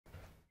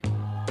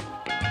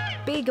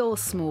Big or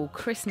small,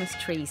 Christmas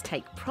trees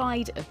take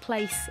pride of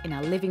place in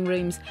our living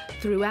rooms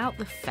throughout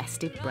the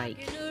festive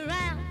break.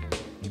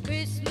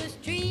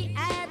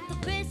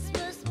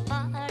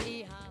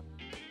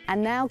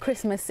 And now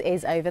Christmas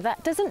is over.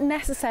 That doesn't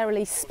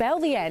necessarily spell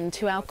the end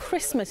to our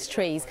Christmas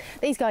trees.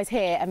 These guys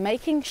here are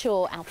making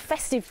sure our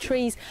festive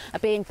trees are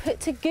being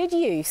put to good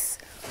use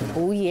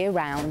all year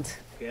round.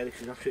 Yeah,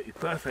 this is absolutely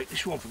perfect,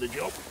 this one for the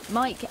job.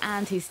 Mike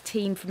and his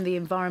team from the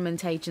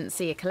Environment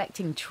Agency are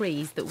collecting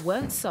trees that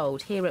weren't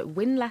sold here at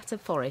Winlatter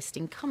Forest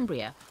in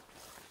Cumbria.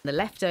 The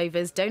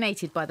leftovers,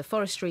 donated by the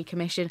Forestry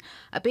Commission,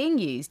 are being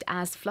used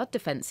as flood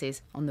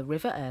defences on the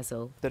River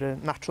Ersel. They're a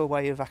natural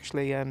way of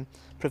actually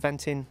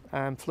preventing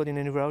flooding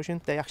and erosion.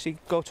 They actually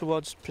go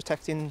towards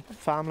protecting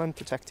farmland,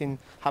 protecting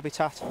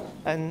habitat,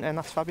 and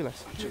that's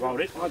fabulous. That's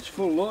about it. That's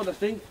full load, I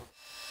think.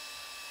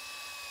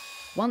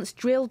 Once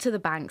drilled to the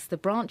banks, the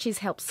branches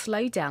help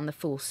slow down the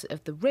force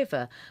of the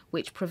river,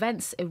 which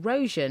prevents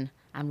erosion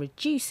and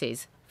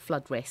reduces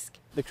flood risk.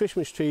 The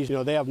Christmas trees,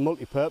 they have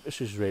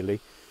multi-purposes really.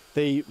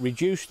 They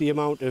reduce the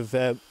amount of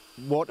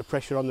water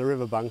pressure on the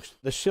riverbanks.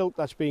 The silt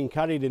that's being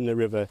carried in the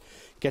river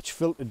gets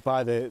filtered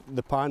by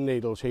the pine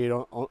needles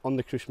here on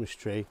the Christmas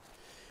tree.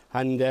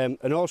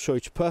 And also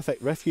it's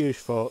perfect refuge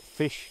for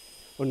fish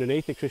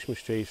underneath the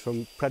Christmas trees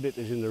from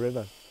predators in the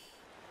river.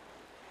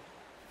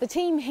 The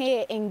team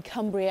here in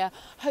Cumbria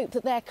hope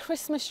that their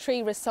Christmas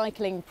tree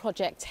recycling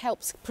project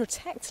helps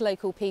protect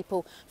local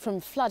people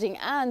from flooding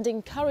and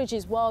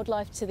encourages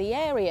wildlife to the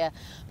area.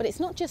 But it's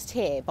not just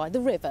here by the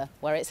river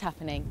where it's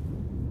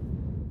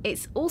happening.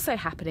 It's also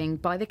happening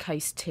by the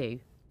coast too.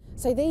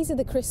 So these are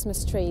the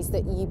Christmas trees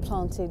that you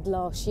planted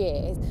last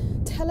year.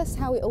 Tell us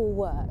how it all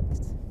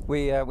worked.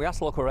 We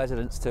asked local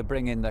residents to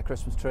bring in their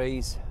Christmas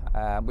trees.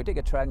 We dig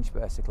a trench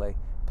basically,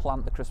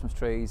 plant the Christmas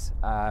trees,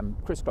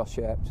 crisscross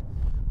shaped,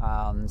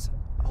 and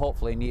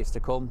hopefully in years to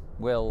come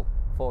we'll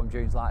form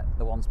dunes like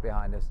the ones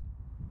behind us.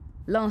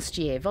 Last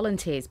year,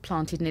 volunteers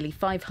planted nearly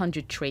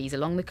 500 trees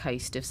along the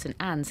coast of St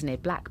Anne's near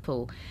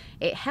Blackpool.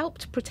 It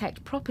helped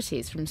protect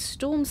properties from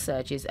storm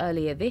surges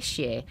earlier this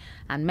year,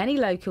 and many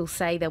locals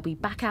say they'll be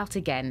back out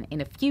again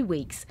in a few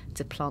weeks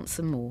to plant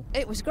some more.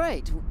 It was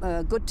great.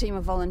 A good team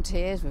of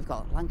volunteers. We've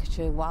got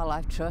Lancashire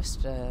Wildlife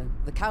Trust.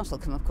 The council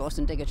come, of course,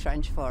 and dig a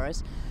trench for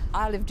us.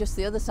 I live just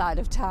the other side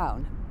of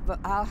town, but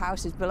our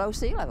house is below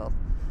sea level.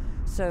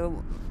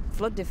 So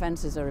flood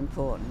defences are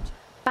important.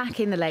 Back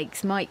in the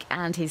lakes, Mike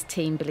and his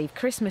team believe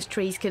Christmas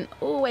trees can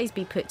always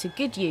be put to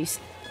good use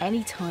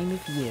any time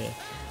of year.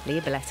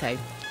 Leah Belletto,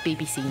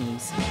 BBC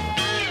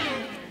News.